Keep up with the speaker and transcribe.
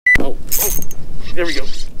There we go.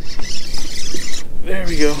 There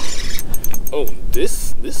we go. Oh,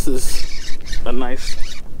 this is a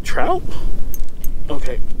nice trout.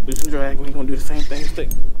 Okay, loosen drag. We're gonna do the same thing. Stick.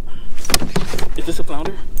 Is this a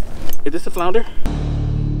flounder? Is this a flounder?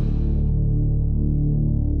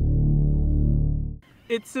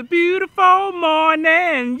 It's a beautiful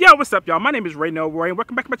morning. Yo, what's up, y'all? My name is Roy, and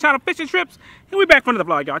welcome back to my channel, Fishing Trips. And we're back for another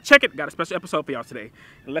vlog, y'all. Check it. Got a special episode for y'all today.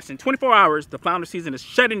 In less than 24 hours, the flounder season is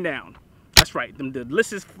shutting down. That's right. The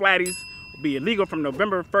delicious flatties will be illegal from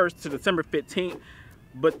November 1st to December 15th.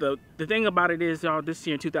 But the thing about it is, y'all, this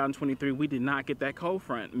year in 2023, we did not get that cold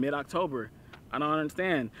front mid-October. I don't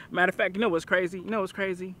understand. Matter of fact, you know what's crazy? You know what's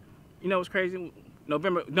crazy? You know what's crazy?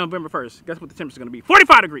 November 1st, guess what the temperature's gonna be?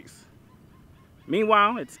 45 degrees.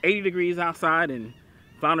 Meanwhile, it's 80 degrees outside and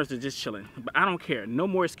flounders are just chilling. But I don't care. No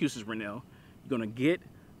more excuses, Renell. You're gonna get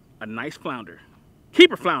a nice flounder.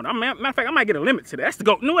 Keeper flounder. Matter of fact, I might get a limit today. That's the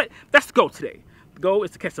goal. You know what? That's the goal today. The goal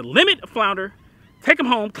is to catch a limit of flounder, take them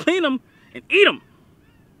home, clean them, and eat them.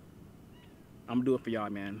 I'm gonna do it for y'all,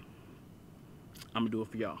 man. I'm gonna do it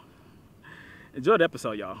for y'all. Enjoy the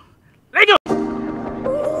episode, y'all. Let's go!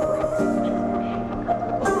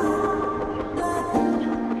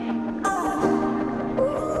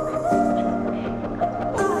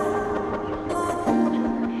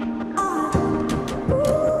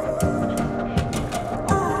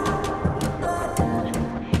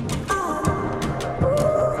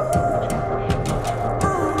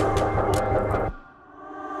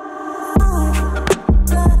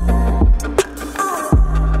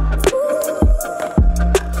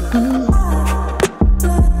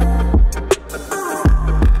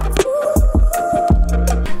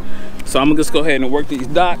 So I'm gonna just go ahead and work these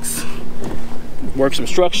docks, work some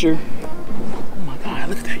structure. Oh my God,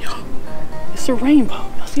 look at that, y'all. It's a rainbow.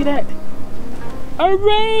 Y'all see that? A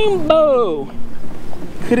rainbow.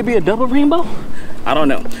 Could it be a double rainbow? I don't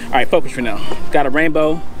know. All right, focus for now. Got a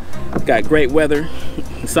rainbow, got great weather.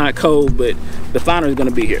 It's not cold, but the flounder is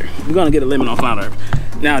gonna be here. We're gonna get a limit on flounder.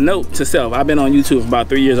 Now, note to self, I've been on YouTube for about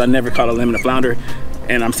 3 years. I never caught a limit of flounder,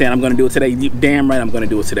 and I'm saying I'm gonna do it today. You damn right I'm gonna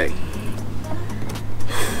do it today.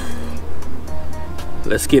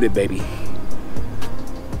 Let's get it, baby.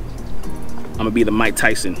 I'm gonna be the Mike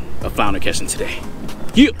Tyson of flounder catching today.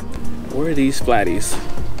 Yeah. Where are these flatties?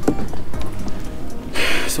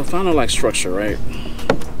 So flounder like structure, right?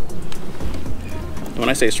 When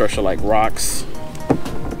I say structure, like rocks,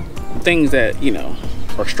 things that, you know,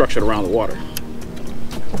 are structured around the water.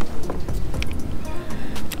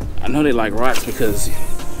 I know they like rocks because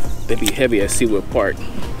they be heavy at Seawood Park.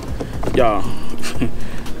 Y'all,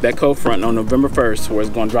 that cold front on November 1st, where it's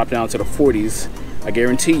going to drop down to the 40s, I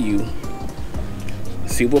guarantee you,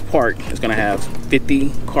 Seawood Park is going to have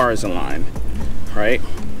 50 cars in line, right?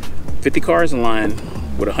 50 cars in line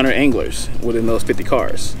with 100 anglers within those 50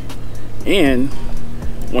 cars. And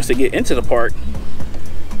once they get into the park,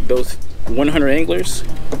 those 100 anglers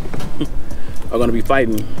are going to be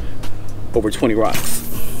fighting over 20 rocks.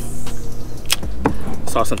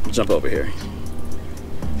 Saw something jump over here.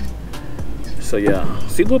 So yeah,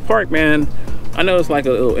 Seawood Park, man, I know it's like a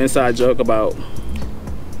little inside joke about,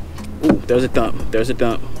 ooh, there's a dump, there's a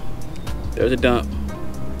dump, there's a dump.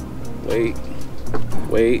 Wait,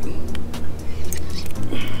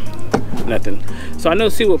 nothing. So I know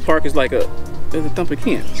Seawood Park is like there's a dump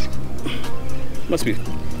again. Must be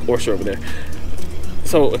oyster over there.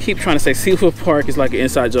 So I keep trying to say Seawood Park is like an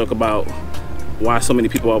inside joke about why so many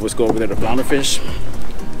people always go over there to flounder fish,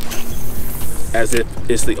 as if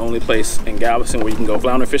it's the only place in Galveston where you can go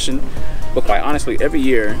flounder fishing. But quite honestly, every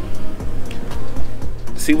year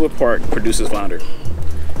Seawood Park produces flounder.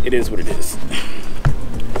 It is what it is.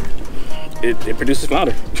 It produces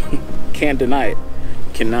flounder. Can't deny it.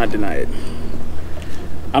 Cannot deny it.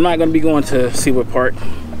 I'm not going to be going to Seawood Park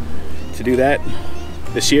to do that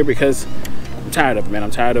this year because I'm tired of it, man.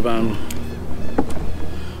 I'm tired of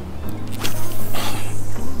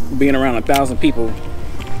being around 1,000 people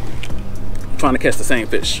trying to catch the same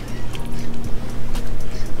fish.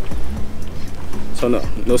 So no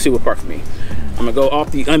Seawood Park for me. I'm gonna go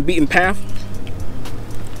off the unbeaten path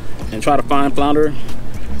and try to find flounder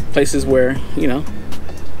places where, you know,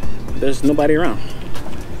 there's nobody around.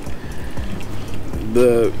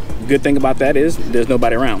 The good thing about that is there's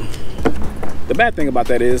nobody around. The bad thing about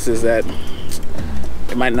that is that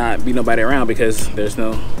it might not be nobody around because there's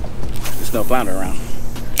no flounder around.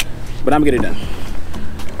 But I'm gonna get it done.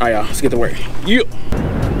 All right, y'all, let's get to work. Yeah.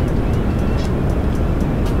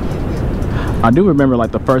 I do remember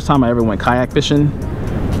like the first time I ever went kayak fishing.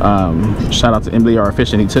 Shout out to MBR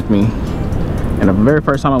Fishing, he took me. And the very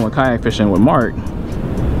first time I went kayak fishing with Mark,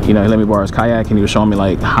 you know, he let me borrow his kayak, and he was showing me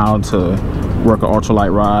like how to work an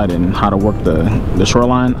ultralight rod and how to work the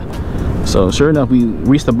shoreline. So sure enough, we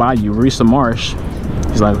reached the bayou, reached the marsh.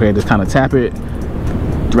 He's like, okay, just kind of tap it,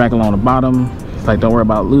 drag along the bottom. It's like, don't worry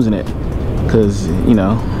about losing it, because you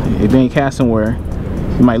know, if you ain't casting where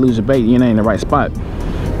you might lose your bait, you ain't in the right spot.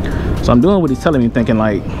 So I'm doing what he's telling me, thinking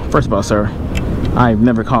like, first of all, sir, I've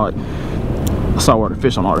never caught a saltwater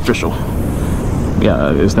fish on artificial.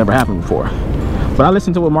 Yeah, it's never happened before. But I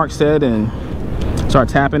listened to what Mark said and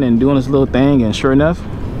started tapping and doing this little thing, and sure enough,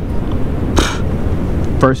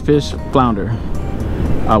 first fish, flounder.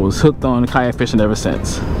 I was hooked on kayak fishing ever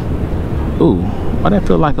since. Ooh, why that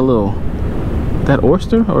feel like a little, that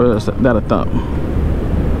oyster or is that a thump?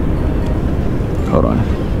 Hold on.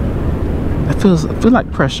 That feels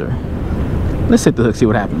like pressure. Let's hit the hook, see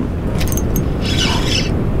what happened.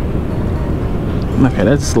 Okay,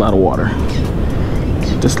 that's a lot of water.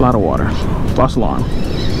 Just a lot of water. False alarm.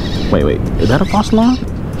 Wait, is that a false alarm?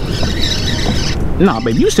 Nah,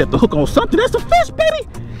 baby, you set the hook on something. That's a fish, baby.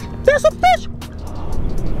 That's a fish.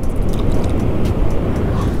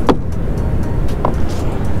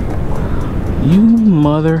 You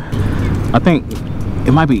mother. I think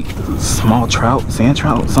it might be small trout, sand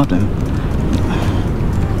trout, something.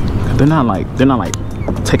 They're not like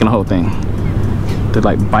taking the whole thing. They're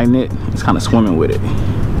like biting it. It's kind of swimming with it.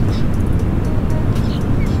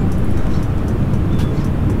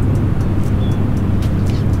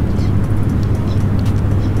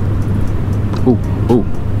 Ooh.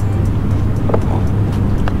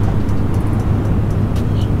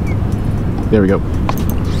 There we go.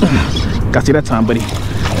 Got you that time, buddy.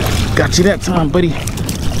 Got you that time, buddy.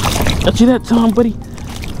 Got you that time, buddy.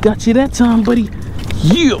 Got you that time, buddy.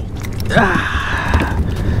 Yeah. Ah.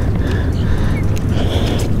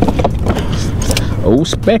 Oh,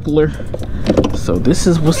 speckler. So this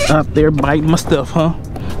is what's out there biting my stuff, huh?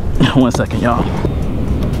 1 second, y'all.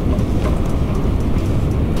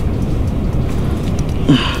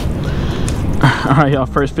 All right, y'all,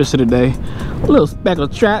 first fish of the day. A little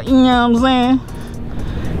speckled trout, you know what I'm saying?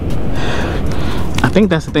 I think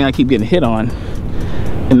that's the thing I keep getting hit on.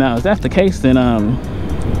 And now if that's the case, then I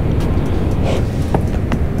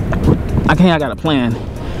got a plan.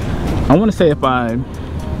 I want to say if I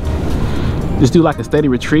just do like a steady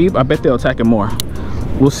retrieve, I bet they'll attack it more.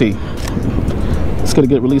 We'll see. Let's get a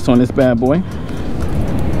good release on this bad boy.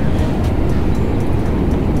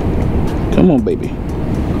 Come on, baby.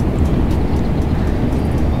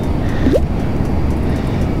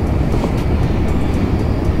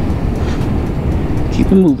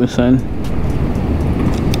 Keep it moving, son.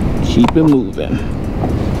 Keep it moving.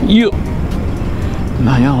 You.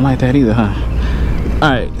 Nah, y'all don't like that either, huh?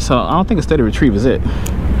 Alright, so I don't think a steady retrieve is it.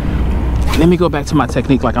 Let me go back to my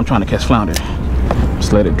technique like I'm trying to catch flounder.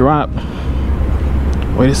 Just let it drop.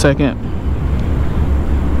 Wait a second.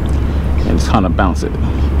 And just kind of bounce it.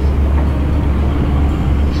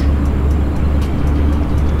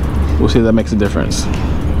 We'll see if that makes a difference.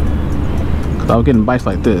 Because I was getting bites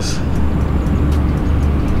like this.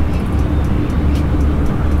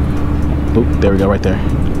 Oh, there we go, right there.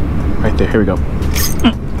 Right there, here we go.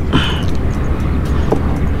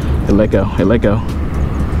 It let go, it let go.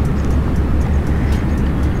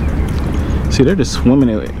 See, they're just swimming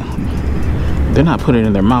it. They're not putting it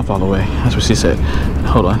in their mouth all the way. That's what she said.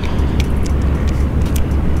 Hold on.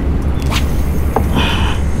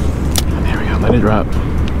 There we go, let it drop.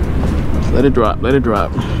 Let it drop, let it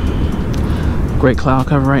drop. Great cloud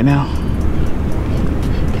cover right now.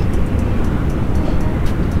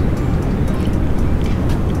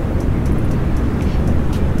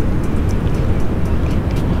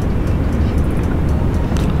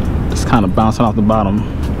 Kind of bouncing off the bottom.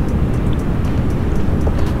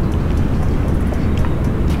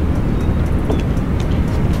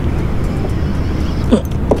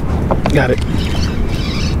 Got it.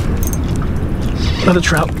 Another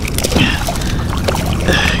trout.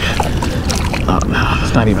 Oh no,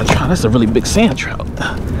 it's not even a trout. That's a really big sand trout.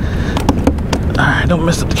 Alright, don't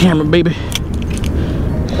mess up the camera, baby.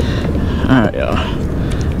 Alright, y'all.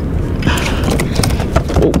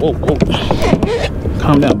 Whoa.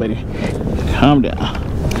 Calm down, baby. Calm down.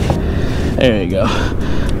 There you go.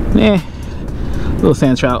 Yeah, little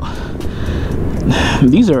sand trout.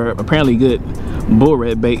 These are apparently good bull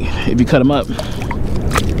red bait if you cut them up.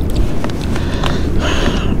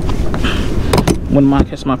 Wouldn't mind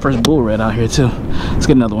catching my first bull red out here too. Let's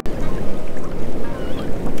get another one.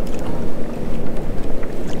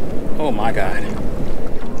 Oh my God.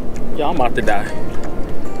 Y'all, I'm about to die.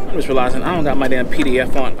 I'm just realizing I don't got my damn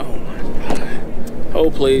PDF on. Oh my God.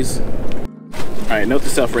 Hold please. All right, note to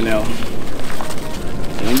self right now.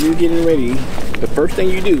 When you're getting ready the first thing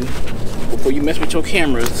you do before you mess with your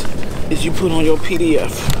cameras is you put on your PDF.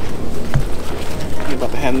 You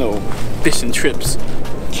about to have no fishing trips,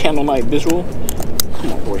 candlelight visual.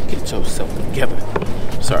 Come on, boy, get yourself together.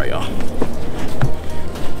 Sorry, y'all.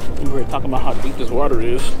 We're talking about how deep this water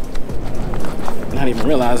is, not even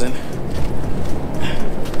realizing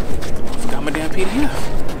I forgot my damn PDF.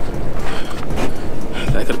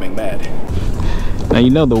 That could have been bad. Now you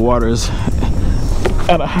know the water is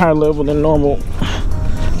at a higher level than normal.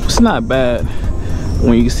 It's not bad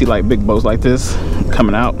when you see like big boats like this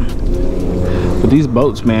coming out. But these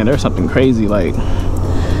boats, man, they're something crazy. Like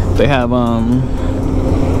they have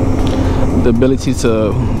the ability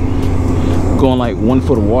to go in like 1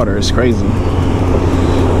 foot of water. It's crazy.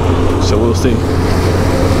 So we'll see.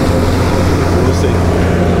 We'll see.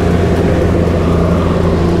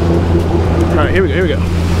 All right, here we go. Here we go.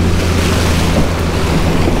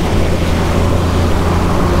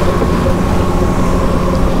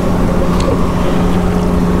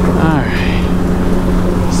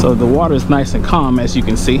 So the water is nice and calm, as you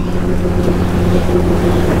can see,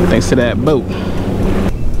 thanks to that boat.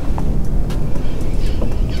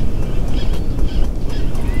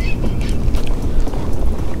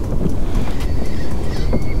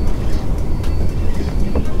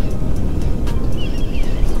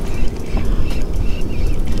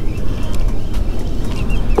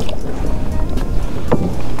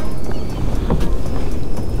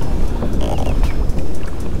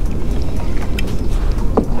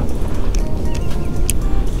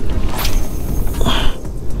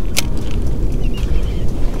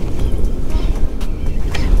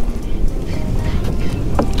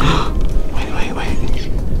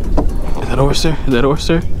 Oyster? Is that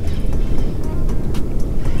oyster?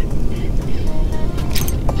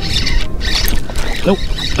 Nope,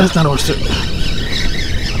 that's not oyster.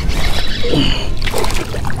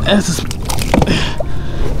 That's a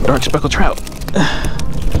dark speckled trout.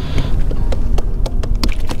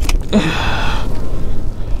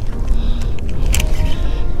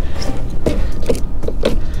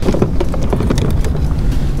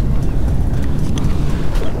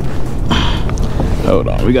 Hold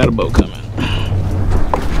on, we got a boat coming.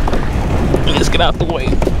 Let's get out the way.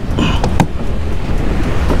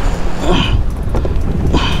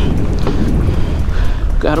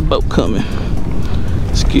 Got a boat coming.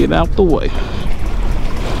 Let's get out the way.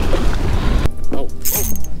 Oh,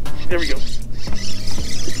 there we go.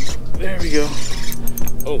 There we go.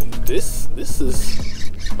 Oh, this is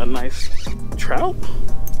a nice trout.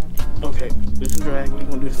 Okay, this is drag. We're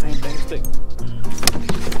gonna do the same thing. Stick.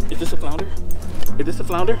 Is this a flounder? Is this a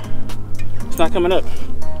flounder? It's not coming up.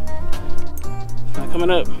 It's not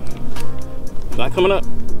coming up. It's not coming up.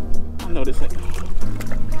 I know this ain't.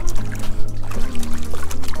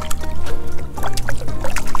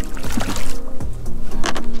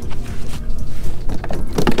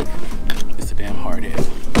 It's a damn hard head.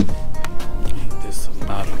 Ain't this a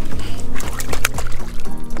lot of.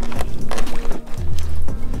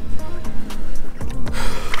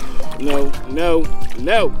 No, no,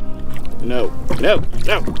 no. No, no,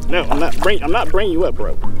 no, no, I'm not bringing you up,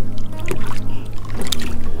 bro.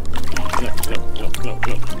 No, no, no, no, no.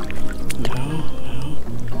 No, no.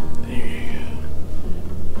 There you go.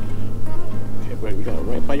 Okay, bro, we got it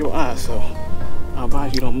right by your eyes, so I'll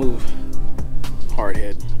advise you don't move. Hard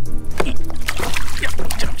head. There we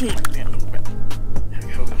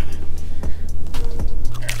go.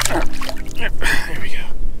 There we go.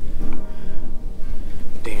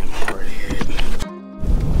 Damn hard head.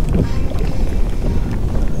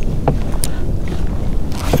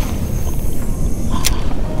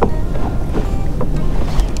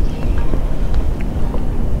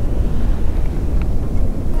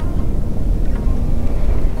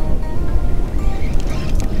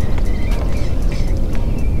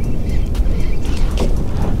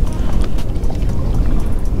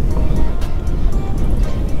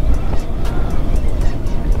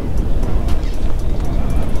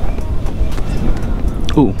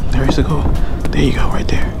 Ooh, there's the goal. There you go, right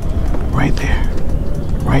there. Right there.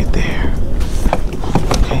 Right there.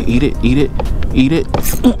 Okay, eat it, eat it, eat it.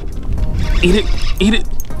 Eat it, eat it,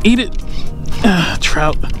 eat it.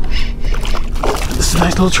 Trout. This is a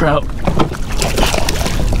nice little trout.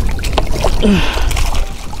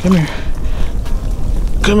 Come here.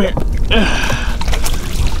 Come here.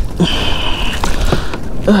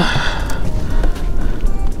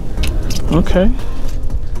 Okay.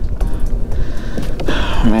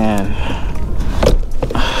 Man,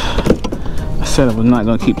 I said I was not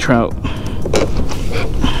gonna keep trout, and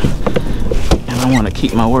I want to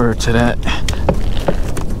keep my word to that.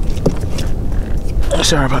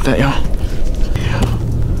 Sorry about that, y'all.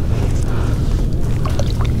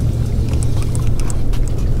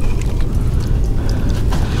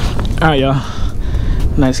 All right, y'all.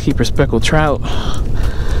 Nice keeper speckled trout.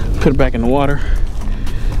 Put it back in the water.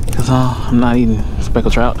 Cause I'm not eating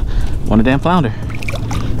speckled trout. Want a damn flounder.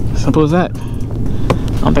 Simple as that. I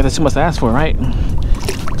don't think that's too much to ask for, right?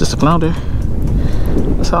 Just a flounder.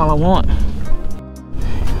 That's all I want.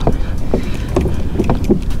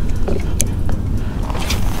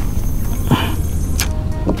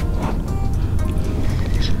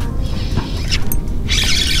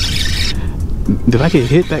 Did I get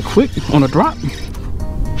hit that quick on a drop?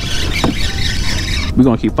 We're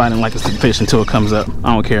gonna keep fighting like it's a fish until it comes up.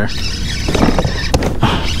 I don't care.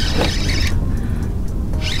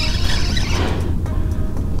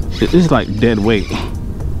 It's like dead weight.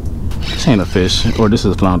 This ain't a fish, or this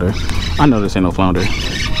is a flounder. I know this ain't no flounder.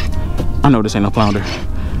 I know this ain't no flounder.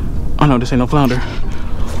 I know this ain't no flounder.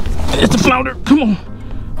 It's a flounder. Come on.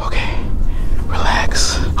 Okay,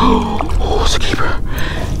 relax. Oh, it's a keeper.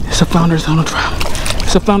 It's a flounder. It's on a drop.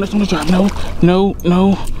 It's a flounder. It's on a drop. No, no,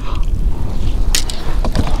 no.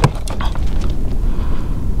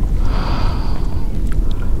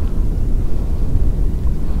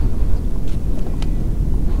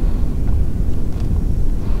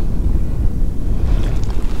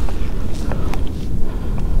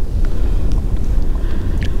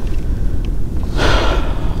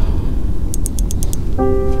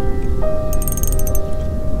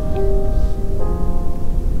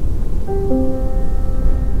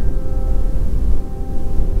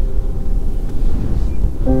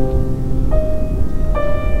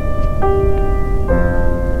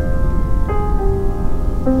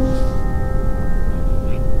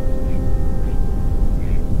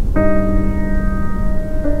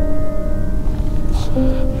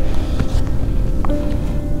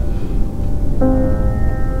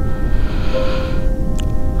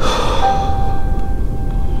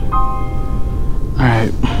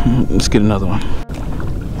 Let's get another one.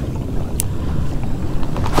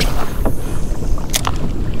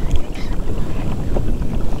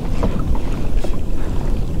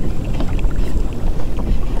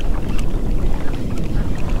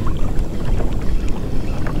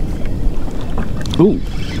 Ooh.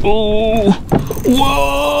 Oh.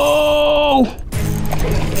 Whoa.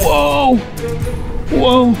 Whoa.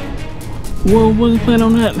 Whoa. Whoa, wasn't planning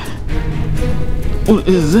on that. What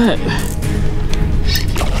is that?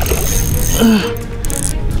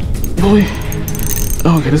 Boy.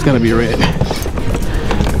 Okay, this gotta be red.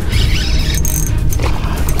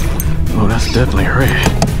 Oh, that's definitely red.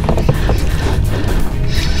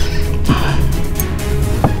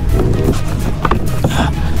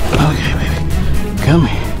 Okay, baby. Come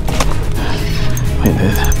here. Wait,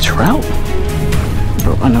 is that a trout?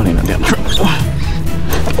 Bro, I know they ain't no damn trout.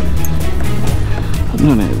 I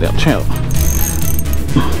know they ain't no damn trout.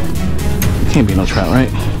 Can't be no trout,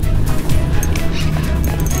 right?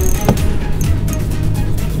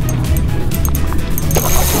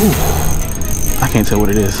 Ooh, I can't tell what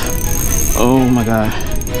it is. Oh my god.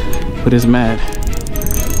 But it's mad.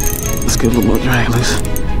 Let's get a little more drag loose.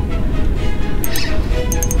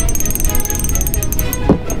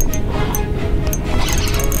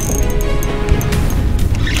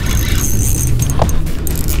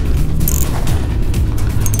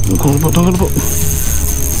 Don't go on the boat, don't go on the boat.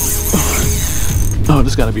 Oh,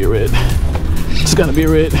 this gotta be a red. This gotta be a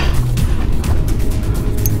red.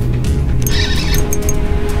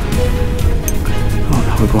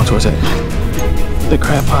 We're going towards that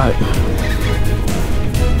crab pot.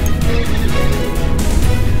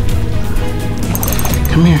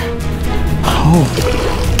 Come here. Oh.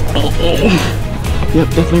 Oh, oh. Yep,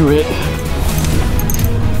 definitely red.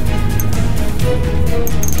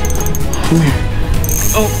 Come here.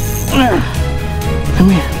 Oh. Come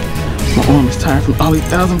here. My arm is tired from all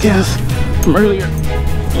 8,000 gas from earlier.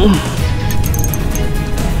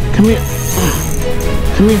 Come here.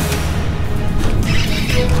 Come here.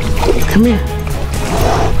 Come here.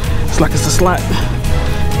 It's like it's a slot.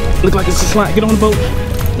 Look like it's a slot. Get on the boat.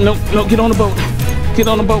 No, no, get on the boat. Get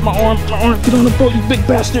on the boat. My arm. Get on the boat, you big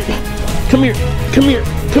bastard. Come here. Come here.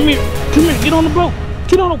 Come here. Come here. Get on the boat.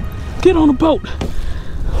 Get on the boat.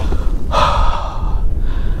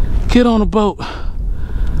 Get on the boat.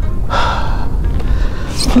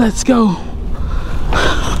 Let's go.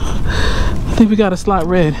 I think we got a slot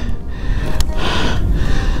red.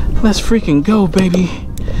 Let's freaking go, baby.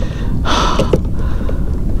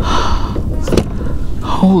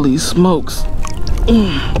 Holy smokes.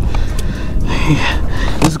 Yeah,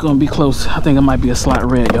 this is gonna be close. I think it might be a slot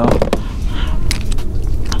red, y'all.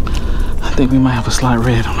 I think we might have a slot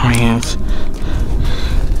red on our hands.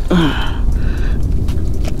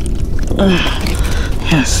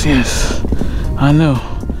 Yes, yes. I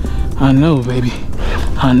know, baby.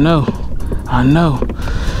 I know.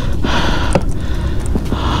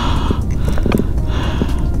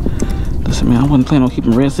 Listen, man, I wasn't planning on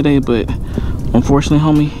keeping reds today, but unfortunately,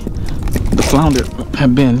 homie, the flounder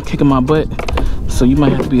have been kicking my butt. So you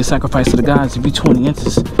might have to be a sacrifice to the gods if you're 20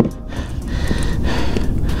 inches.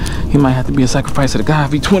 You might have to be a sacrifice to the god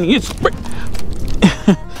if you're 20 inches.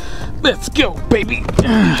 Let's go, baby.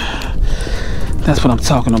 That's what I'm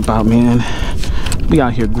talking about, man. We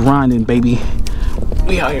out here grinding, baby.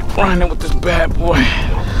 We out here grinding with this bad boy.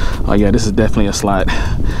 Oh yeah, this is definitely a slot.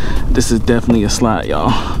 This is definitely a slot,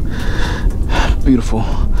 y'all. Beautiful,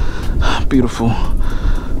 beautiful.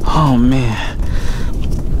 Oh man.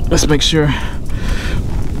 Let's make sure.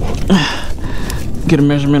 Get a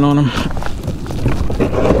measurement on him.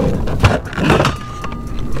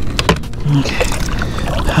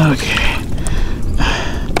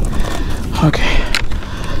 Okay.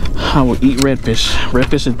 I will eat redfish.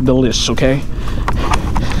 Redfish is delish, okay?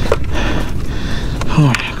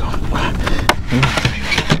 Oh, there you go.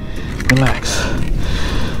 Relax.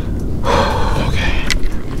 Okay.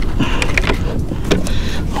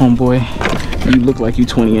 Homeboy, you look like you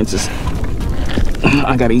 20 inches.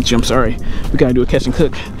 I gotta eat you, I'm sorry. We gotta do a catch and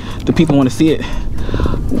cook. The people wanna see it.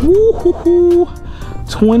 Woo-hoo-hoo.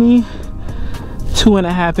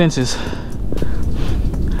 22.5 inches.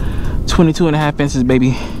 22.5 inches,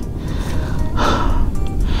 baby.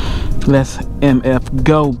 Let's MF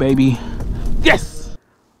go, baby. Yes!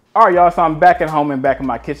 All right, y'all, so I'm back at home and back in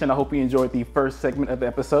my kitchen. I hope you enjoyed the first segment of the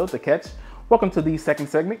episode, The Catch. Welcome to the second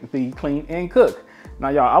segment, The Clean and Cook. Now,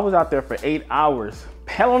 y'all, I was out there for 8 hours,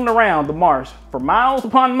 pedaling around the marsh for miles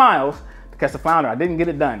upon miles to catch the flounder. I didn't get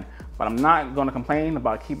it done, but I'm not gonna complain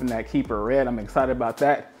about keeping that keeper red. I'm excited about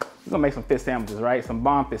that. We're gonna make some fish sandwiches, right? Some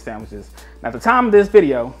bomb fish sandwiches. Now, at the time of this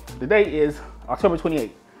video, the date is October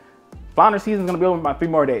 28th. Flounder season is gonna be over in about 3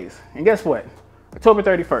 more days. And guess what? October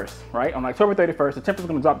 31st, right? On October 31st, the temperature is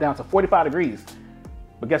gonna drop down to 45 degrees.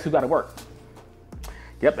 But guess who gotta work?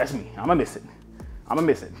 Yep, that's me. I'm gonna miss it.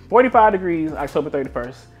 45 degrees, October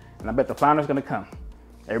 31st, and I bet the flounder's gonna come.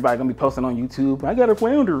 Everybody gonna be posting on YouTube, I got a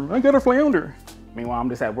flounder, I got a flounder. Meanwhile, I'm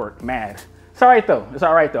just at work, mad. It's all right though,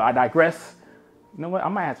 I digress. You know what, I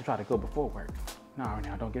might have to try to go before work. No,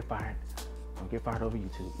 now, don't get fired. Don't get fired over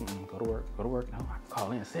YouTube. Go to work. No, I can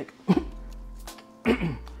call in sick.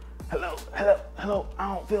 Hello,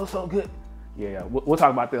 I don't feel so good. Yeah, we'll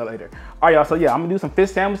talk about that later. All right, y'all, so yeah, I'm gonna do some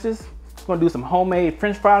fish sandwiches. I'm gonna do some homemade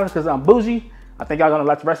French fries because I'm bougie. I think y'all gonna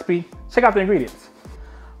like the recipe. Check out the ingredients.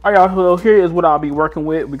 All right, y'all, so here is what I'll be working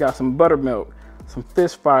with. We got some buttermilk, some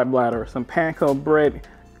fish fry bladder, some panko bread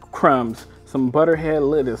crumbs, some butterhead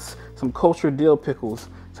lettuce, some kosher dill pickles.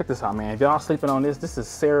 Check this out, man. If y'all sleeping on this, this is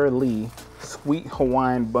Sara Lee sweet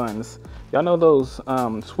Hawaiian buns. Y'all know those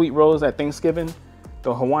sweet rolls at Thanksgiving?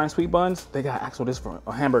 The Hawaiian sweet buns? They got actual this for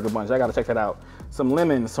a hamburger buns. I gotta check that out. Some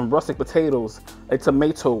lemon, some rustic potatoes, a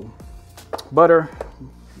tomato, butter,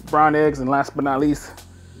 brown eggs, and last but not least,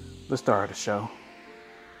 the star of the show.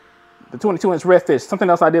 The 22-inch redfish. Something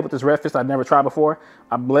else I did with this redfish I'd never tried before.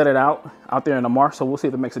 I bled it out there in the marsh, so we'll see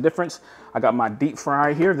if it makes a difference. I got my deep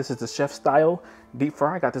fry here. This is the chef style deep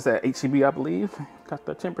fry. I got this at HEB, I believe. Got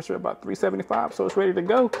the temperature about 375, so it's ready to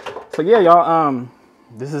go. So yeah, y'all,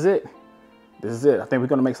 this is it. I think we're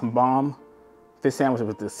gonna make some bomb fish sandwiches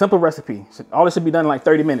with this simple recipe. All this should be done in like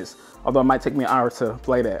 30 minutes, although it might take me an hour to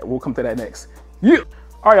flay that. We'll come to that next. Yeah.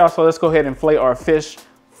 All right, y'all, so let's go ahead and flay our fish.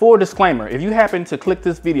 Full disclaimer, if you happen to click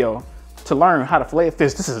this video to learn how to fillet a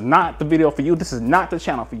fish, this is not the video for you. This is not the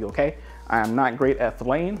channel for you, okay? I am not great at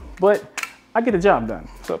filleting, but I get the job done.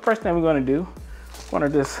 So first thing we're gonna do, we're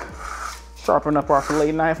gonna just sharpen up our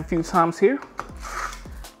fillet knife a few times here.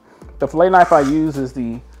 The fillet knife I use is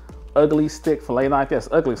the Ugly Stick fillet knife. Yes,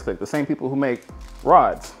 Ugly Stick, the same people who make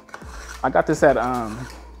rods. I got this at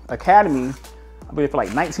Academy, I believe for like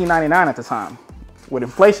 $19.99 at the time. With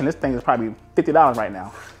inflation, this thing is probably $50 right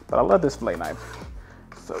now. But I love this fillet knife.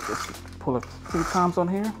 So just pull it 3 times on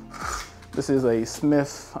here. This is a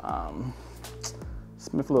Smith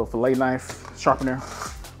little fillet knife sharpener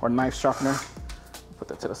or knife sharpener. Put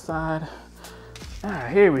that to the side.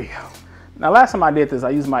 Here we go. Now, last time I did this,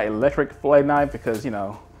 I used my electric fillet knife because, you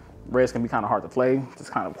know, reds can be kind of hard to fillet.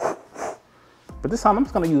 Just kind of, but this time I'm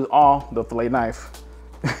just gonna use all the fillet knife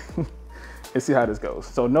and see how this goes.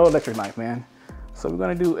 So no electric knife, man. So we're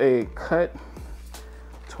gonna do a cut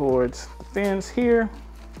towards the fins here.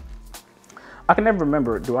 I can never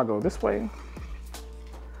remember, do I go this way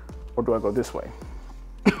or do I go this way?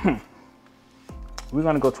 We're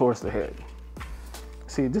gonna go towards the head.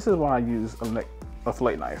 See, this is why I use a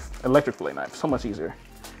fillet knife, electric fillet knife, so much easier.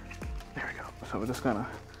 There we go. So we're just gonna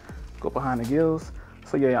go behind the gills.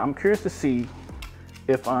 So yeah, I'm curious to see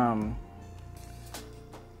if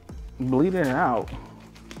bleeding it out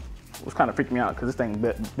was kind of freaking me out because this thing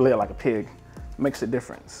bled like a pig. Makes a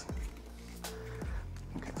difference.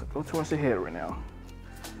 Okay, so go towards the head right now.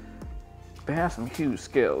 They have some huge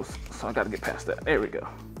scales, so I got to get past that. There we go.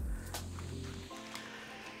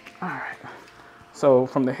 All right. So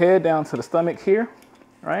from the head down to the stomach here,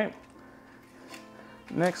 right?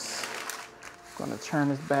 Next, I'm gonna turn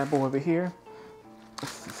this bad boy over here.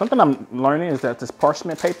 Something I'm learning is that this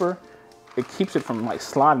parchment paper, it keeps it from like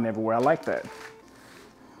sliding everywhere. I like that.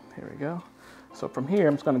 Here we go. So from here,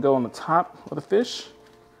 I'm just gonna go on the top of the fish.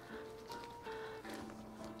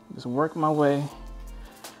 Just work my way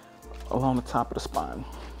along the top of the spine.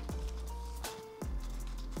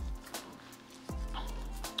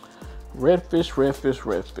 Red fish, red fish,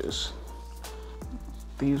 red fish.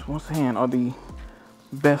 These, once again, are the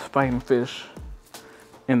best fighting fish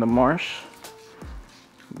in the marsh.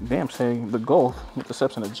 Damn, say the Gulf, with the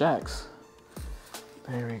exception of jacks.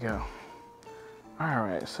 There we go. All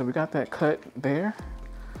right, so we got that cut there.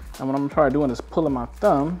 And what I'm gonna try doing is pulling my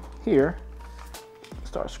thumb here,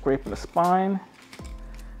 start scraping the spine,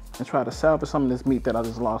 and try to salvage some of this meat that I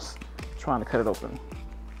just lost trying to cut it open.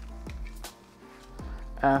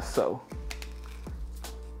 As so.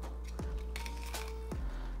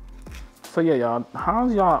 So yeah, y'all, how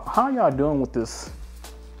y'all doing with this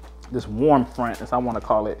warm front, as I want to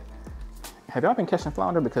call it? Have y'all been catching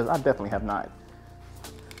flounder? Because I definitely have not.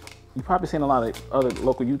 You've probably seen a lot of other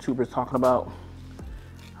local YouTubers talking about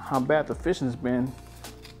how bad the fishing's been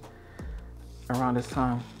around this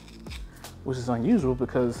time, which is unusual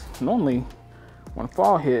because normally when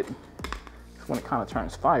fall hit, it's when it kind of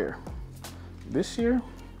turns fire. This year,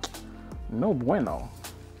 no bueno.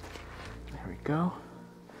 There we go.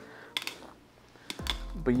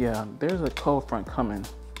 But yeah, there's a cold front coming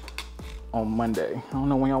on Monday. I don't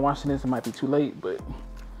know when y'all watching this, it might be too late, but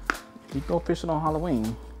if you go fishing on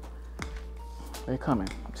Halloween, they're coming,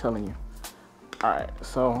 I'm telling you. All right,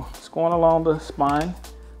 so it's going along the spine.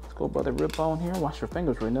 Let's go above the rib bone here. Wash your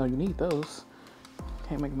fingers right now, you need those.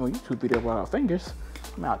 Can't make no YouTube video without fingers.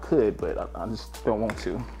 I mean, I could, but I just don't want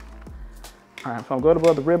to. All right, so I'm going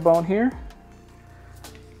above the rib bone here.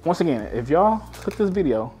 Once again, if y'all click this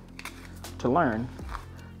video to learn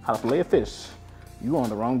how to fillet a fish, you on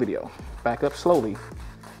the wrong video. Back up slowly.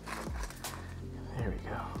 There we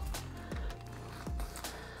go.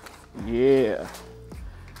 Yeah.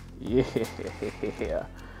 Yeah.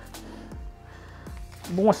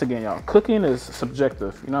 But once again, y'all, cooking is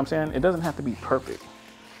subjective. You know what I'm saying? It doesn't have to be perfect.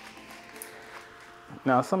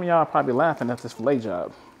 Now, some of y'all are probably laughing at this fillet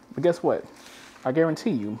job. But guess what? I guarantee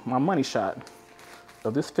you, my money shot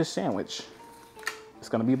of this fish sandwich is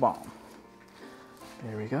gonna be bomb.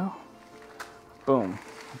 There we go. Boom.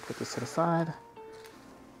 Put this to the side.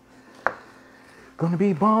 Gonna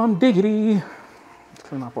be bomb diggity.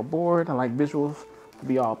 Turn off our board. I like visuals to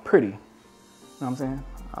be all pretty. You know what I'm saying?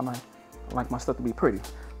 I like my stuff to be pretty.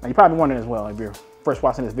 Now you're probably wondering as well, if you're first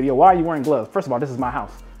watching this video, why are you wearing gloves? First of all, this is my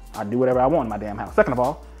house. I do whatever I want in my damn house. Second of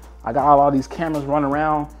all, I got all these cameras running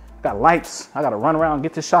around, got lights. I gotta run around,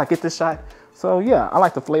 get this shot, get this shot. So yeah, I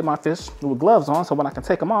like to fillet my fish with gloves on, so when I can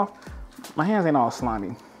take them off, my hands ain't all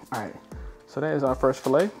slimy. All right, so that is our first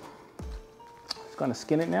fillet. Just gonna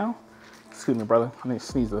skin it now. Excuse me, brother, I need to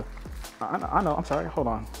sneeze. I know, I'm sorry, hold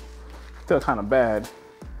on. I feel kind of bad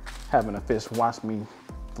having a fish watch me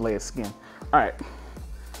fillet its skin. All right,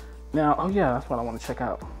 now, oh yeah, that's what I wanna check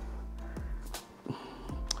out.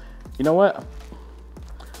 You know what?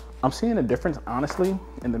 I'm seeing a difference, honestly,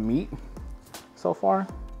 in the meat so far.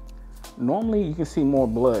 Normally, you can see more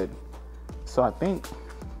blood. So I think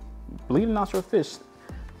bleeding out your fish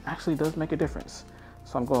actually does make a difference.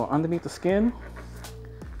 So I'm going underneath the skin,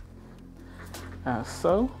 as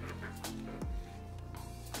so.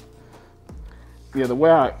 Yeah, the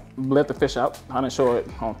way I bled the fish out, I didn't show it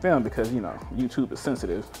on film because, you know, YouTube is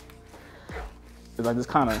sensitive. Is I just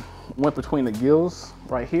kind of went between the gills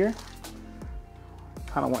right here,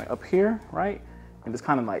 kind of went up here, right? And just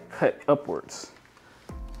kind of like cut upwards.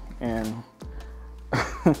 And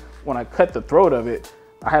when I cut the throat of it,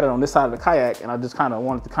 I had it on this side of the kayak and I just kind of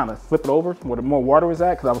wanted to kind of flip it over where the more water was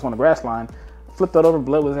at because I was on the grass line. Flipped that over,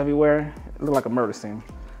 blood was everywhere. It looked like a murder scene.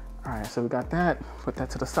 All right, so we got that. Put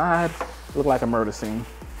that to the side. It looked like a murder scene.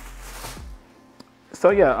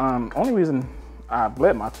 So yeah, only reason I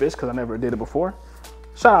bled my fish because I never did it before.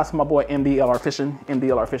 Shout out to my boy MDLR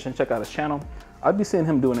Fishing. Check out his channel. I'd be seeing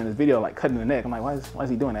him doing in his video like cutting the neck. I'm like, why is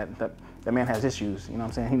he doing that? That man has issues. You know what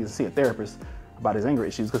I'm saying? He needs to see a therapist about his anger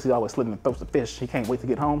issues because he's always slitting the throats of fish. He can't wait to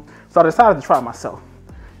get home. So I decided to try it myself.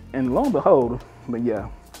 And lo and behold, but yeah,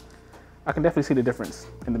 I can definitely see the difference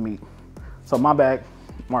in the meat. So my bad,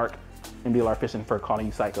 Mark and DLR Fishing, for calling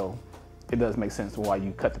you psycho. It does make sense why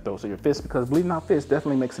you cut the throats of your fish, because bleeding out fish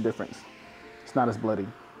definitely makes a difference. It's not as bloody.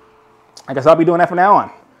 I guess I'll be doing that from now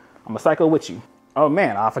on. I'm a psycho with you. Oh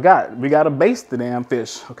man, I forgot. We gotta baste the damn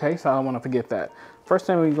fish, okay? So I don't wanna forget that. First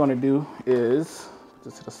thing we're gonna do is,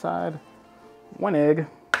 just to the side, 1 egg,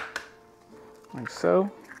 like so.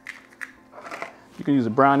 You can use a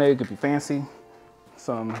brown egg if you're fancy.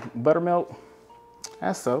 Some buttermilk,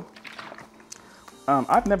 as so.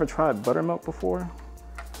 I've never tried buttermilk before.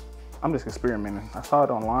 I'm just experimenting. I saw it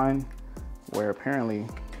online where apparently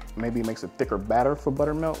maybe it makes a thicker batter for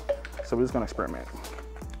buttermilk. So we're just gonna experiment,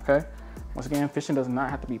 okay? Once again, fishing does not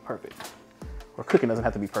have to be perfect. Or cooking doesn't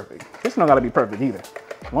have to be perfect. Fishing don't gotta be perfect either.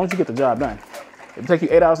 As long as you get the job done. If it takes you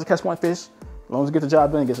 8 hours to catch one fish, as long as you get the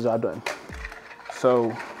job done, it gets the job done.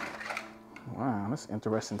 So, wow, that's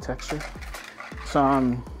interesting texture.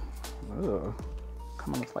 Some,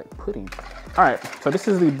 kind of looks like pudding. All right, so this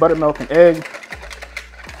is the buttermilk and egg.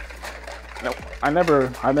 Nope, I've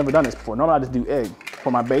never done this before. Normally I just do egg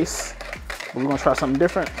for my base, but we're gonna try something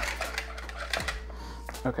different.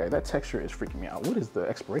 Okay, that texture is freaking me out. What is the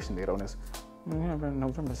expiration date on this?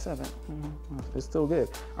 November 7th. It's still good.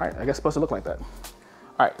 All right, I guess it's supposed to look like that.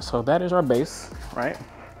 All right, so that is our base, right?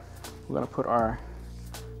 We're gonna put our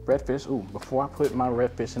redfish. Ooh, before I put my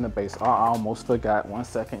redfish in the base, I almost forgot. 1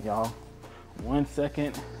 second, y'all. 1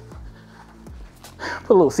 second.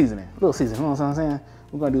 Put a little seasoning, you know what I'm saying?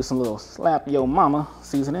 We're gonna do some little slap yo mama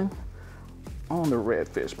seasoning on the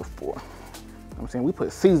redfish before. You know what I'm saying? We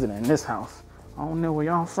put seasoning in this house. I don't know where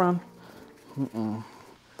y'all from.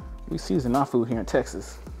 We season our food here in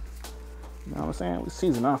Texas. You know what I'm saying? We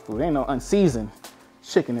season our food. Ain't no unseasoned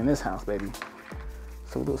chicken in this house, baby.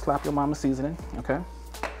 So we'll do a slap your mama seasoning, okay?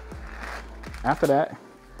 After that,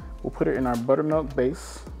 we'll put it in our buttermilk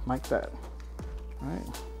base like that. All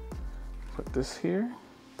right, put this here.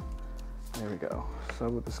 There we go. So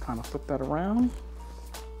we'll just kind of flip that around.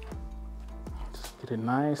 Just get it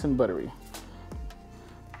nice and buttery.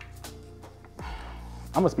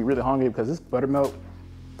 I must be really hungry because this buttermilk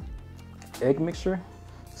egg mixture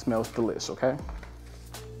smells delicious, okay?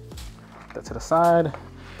 Put that to the side.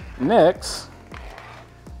 Next,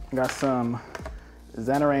 I got some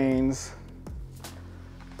Zanarain's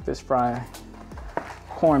fish fry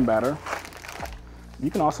corn batter. You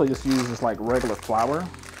can also just use this like regular flour.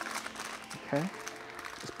 Okay,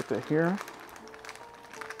 just put that here.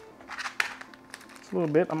 Just a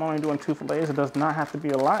little bit. I'm only doing 2 fillets. It does not have to be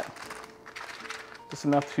a lot. Just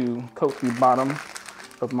enough to coat the bottom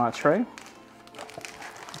of my tray.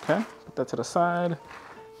 Okay, put that to the side.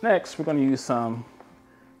 Next, we're gonna use some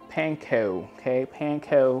panko, okay?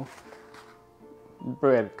 Panko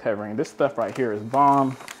bread covering. This stuff right here is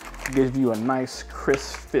bomb. It gives you a nice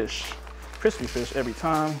crispy fish every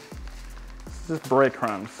time. It's just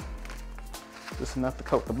breadcrumbs. Just enough to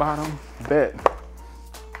coat the bottom. Bet.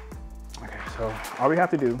 Okay, so all we have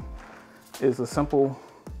to do is a simple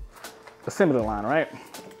assembly line, right?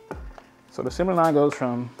 So the assembly line goes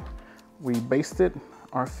from, we basted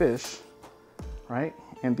our fish, right,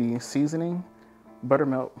 in the seasoning,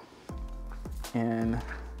 buttermilk, and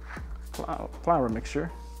flour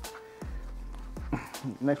mixture.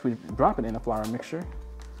 Next, we drop it in the flour mixture.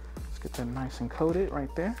 Let's get that nice and coated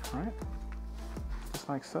right there, right? Just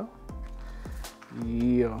like so.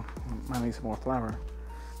 Yeah, I need some more flour.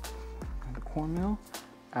 And the cornmeal.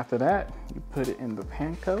 After that, you put it in the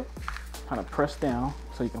panko, kind of press down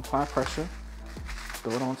so you can apply pressure.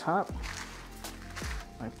 Throw it on top,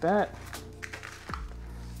 like that.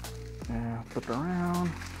 And flip it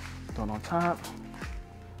around, throw it on top.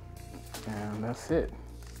 And that's it.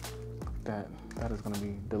 That is gonna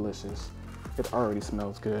be delicious. It already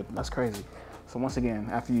smells good. That's crazy. So once again,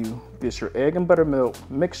 after you dish your egg and buttermilk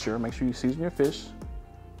mixture, make sure you season your fish.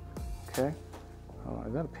 Okay. Oh,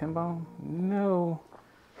 is that a pin bone? No.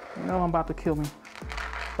 No, I'm about to kill me.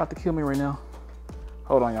 About to kill me right now.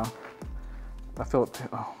 Hold on, y'all. I feel it.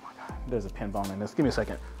 Oh my God, there's a pin bone in this. Give me a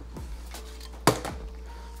second.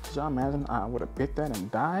 Could y'all imagine I would have bit that and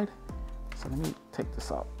died? So let me take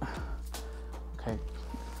this out. Okay.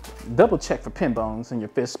 Double check for pin bones in your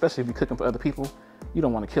fish, especially if you're cooking for other people. You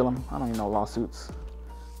don't want to kill them. I don't need no lawsuits.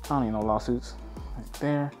 Right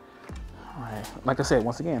there. All right. Like I said,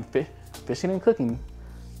 once again, fishing and cooking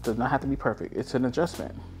does not have to be perfect. It's an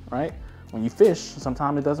adjustment, right? When you fish,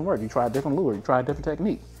 sometimes it doesn't work. You try a different lure, you try a different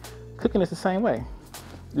technique. Cooking is the same way.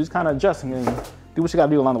 You just kind of adjust and do what you got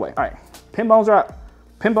to do along the way. All right. Pin bones are out.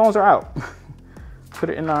 Pin bones are out. Put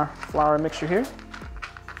it in our flour mixture here.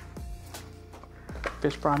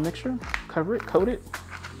 Fish fry mixture, cover it, coat it.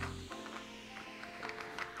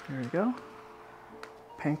 There we go.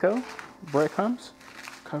 panko, breadcrumbs,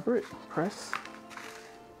 cover it, press.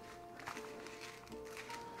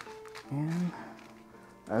 And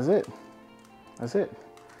that's it. That's it.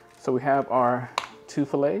 So we have our 2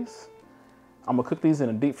 fillets. I'm gonna cook these in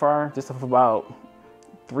a deep fryer just for about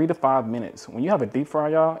 3 to 5 minutes. When you have a deep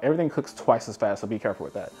fryer, y'all, everything cooks twice as fast, so be careful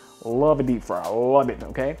with that. Love a deep fryer, love it,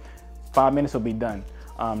 okay? 5 minutes will be done.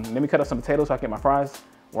 Let me cut up some potatoes so I can get my fries.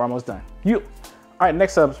 We're almost done. All right,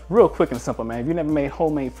 next up, real quick and simple, man. If you never made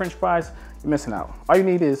homemade French fries, you're missing out. All you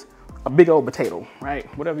need is a big old potato, right?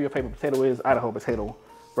 Whatever your favorite potato is, Idaho potato,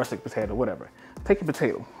 rustic potato, whatever. Take your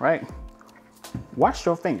potato, right? Wash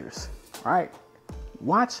your fingers, right?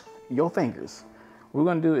 Watch your fingers. What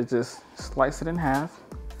we're gonna do is just slice it in half,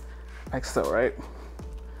 like so, right?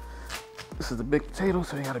 This is a big potato,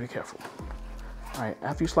 so you gotta be careful. All right,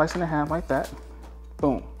 after you slice it in half like that,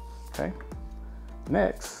 boom, okay?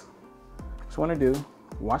 Next, what you wanna do,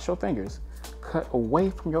 wash your fingers. Cut away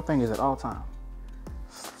from your fingers at all times.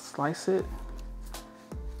 Slice it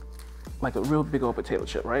like a real big old potato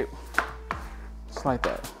chip, right? Just like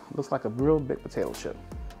that. Looks like a real big potato chip,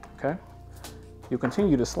 okay? You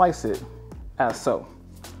continue to slice it as so.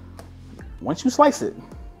 Once you slice it,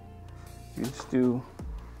 you just do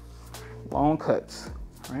long cuts,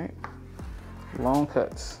 right? Long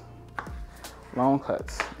cuts, long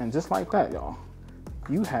cuts. And just like that, y'all,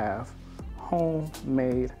 you have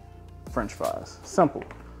homemade French fries. Simple.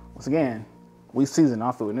 Once again, we season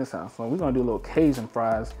our food in this house. So we're gonna do a little Cajun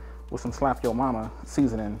fries with some slap your mama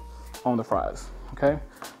seasoning on the fries, okay?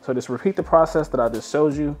 So just repeat the process that I just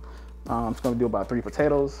showed you. I'm just gonna do about 3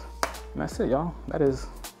 potatoes. And that's it, y'all. That is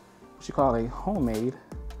what you call a homemade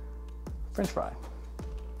French fry.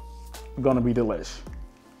 Gonna be delish.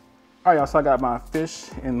 All right, y'all, so I got my fish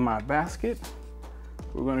in my basket.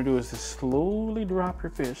 What we're gonna do is just slowly drop your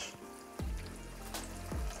fish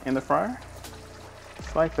in the fryer,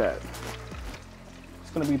 just like that. It's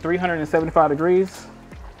gonna be 375 degrees.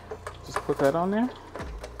 Just put that on there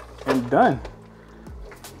and done.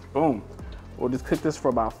 Boom. We'll just cook this for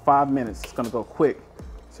about 5 minutes. It's gonna go quick.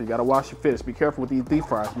 So you gotta wash your fish. Be careful with these deep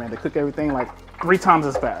fries, man. They cook everything like 3 times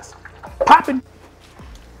as fast. Popping.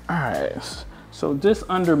 All right, so just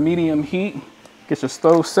under medium heat, get your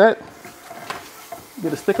stove set.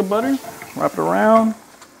 Get a stick of butter, wrap it around,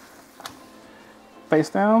 face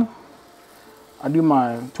down. I do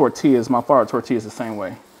my tortillas, my flour tortillas the same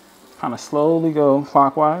way. Kind of slowly go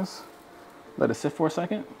clockwise. Let it sit for a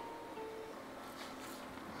second.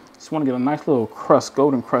 Just want to get a nice little crust,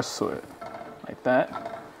 golden crust to it, like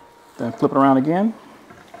that. Then flip it around again.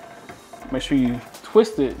 Make sure you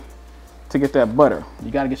twist it to get that butter. You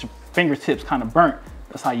got to get your fingertips kind of burnt.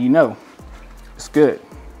 That's how you know it's good.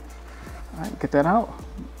 All right, get that out,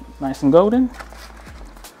 nice and golden.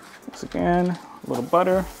 Once again, a little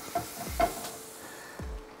butter.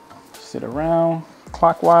 Sit around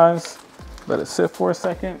clockwise, let it sit for a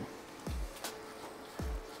second.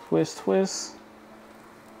 Twist, twist,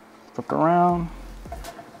 flip around.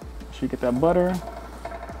 Make sure you get that butter.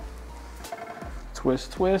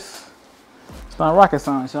 Twist, twist. It's not rocket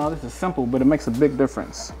science, y'all. This is simple, but it makes a big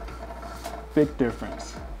difference. Big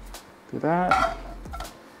difference. Do that.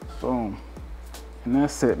 Boom. And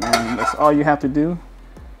that's it, man. That's all you have to do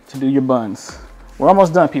your buns. We're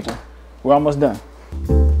almost done, people. We're almost done.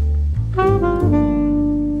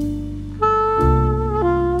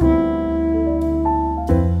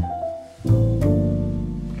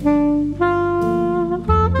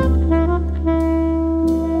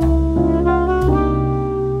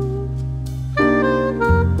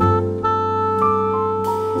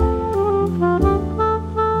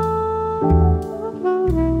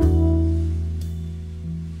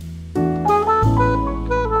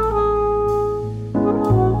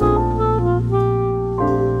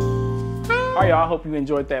 I hope you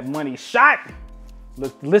enjoyed that money shot.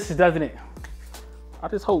 Looks delicious, doesn't it? I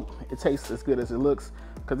just hope it tastes as good as it looks,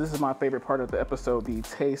 because this is my favorite part of the episode, the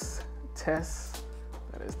taste test.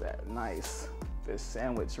 That is that nice fish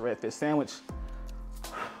sandwich, red fish sandwich.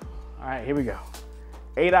 All right, here we go.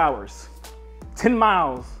 8 hours, 10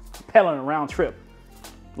 miles, pedaling round trip.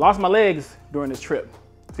 Lost my legs during this trip.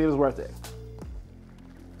 See, it was worth it.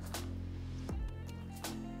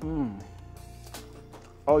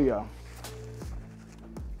 Oh yeah.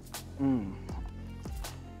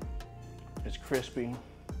 It's crispy.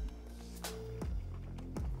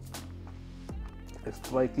 It's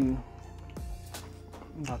flaky.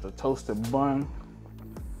 Got the toasted bun.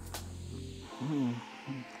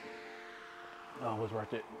 Oh, it was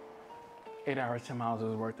worth it. 8 hours, 10 miles, it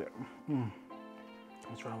was worth it.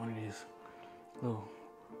 Let's try one of these little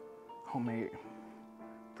homemade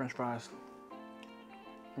French fries.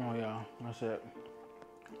 Oh yeah, that's it.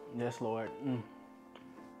 Yes, Lord.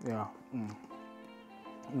 Yeah.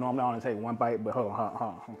 Normally I only take one bite, but hold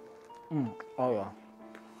on. Oh yeah.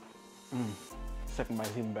 Second bite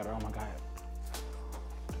is even better. Oh my God.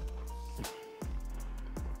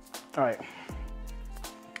 All right.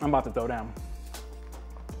 I'm about to throw down.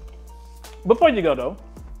 Before you go though,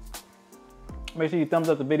 make sure you thumbs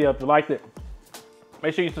up the video if you liked it.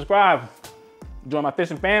 Make sure you subscribe. Join my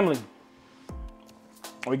fishing family.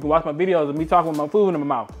 Or you can watch my videos of me talking with my food in my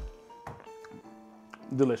mouth.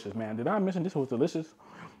 Delicious, man. Did I mention this was delicious?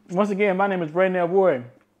 Once again, my name is Raynell Ward,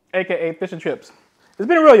 aka Fishing Trips. It's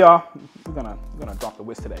been real, y'all. We're gonna drop the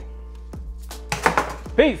whisk today.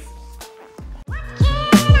 Peace.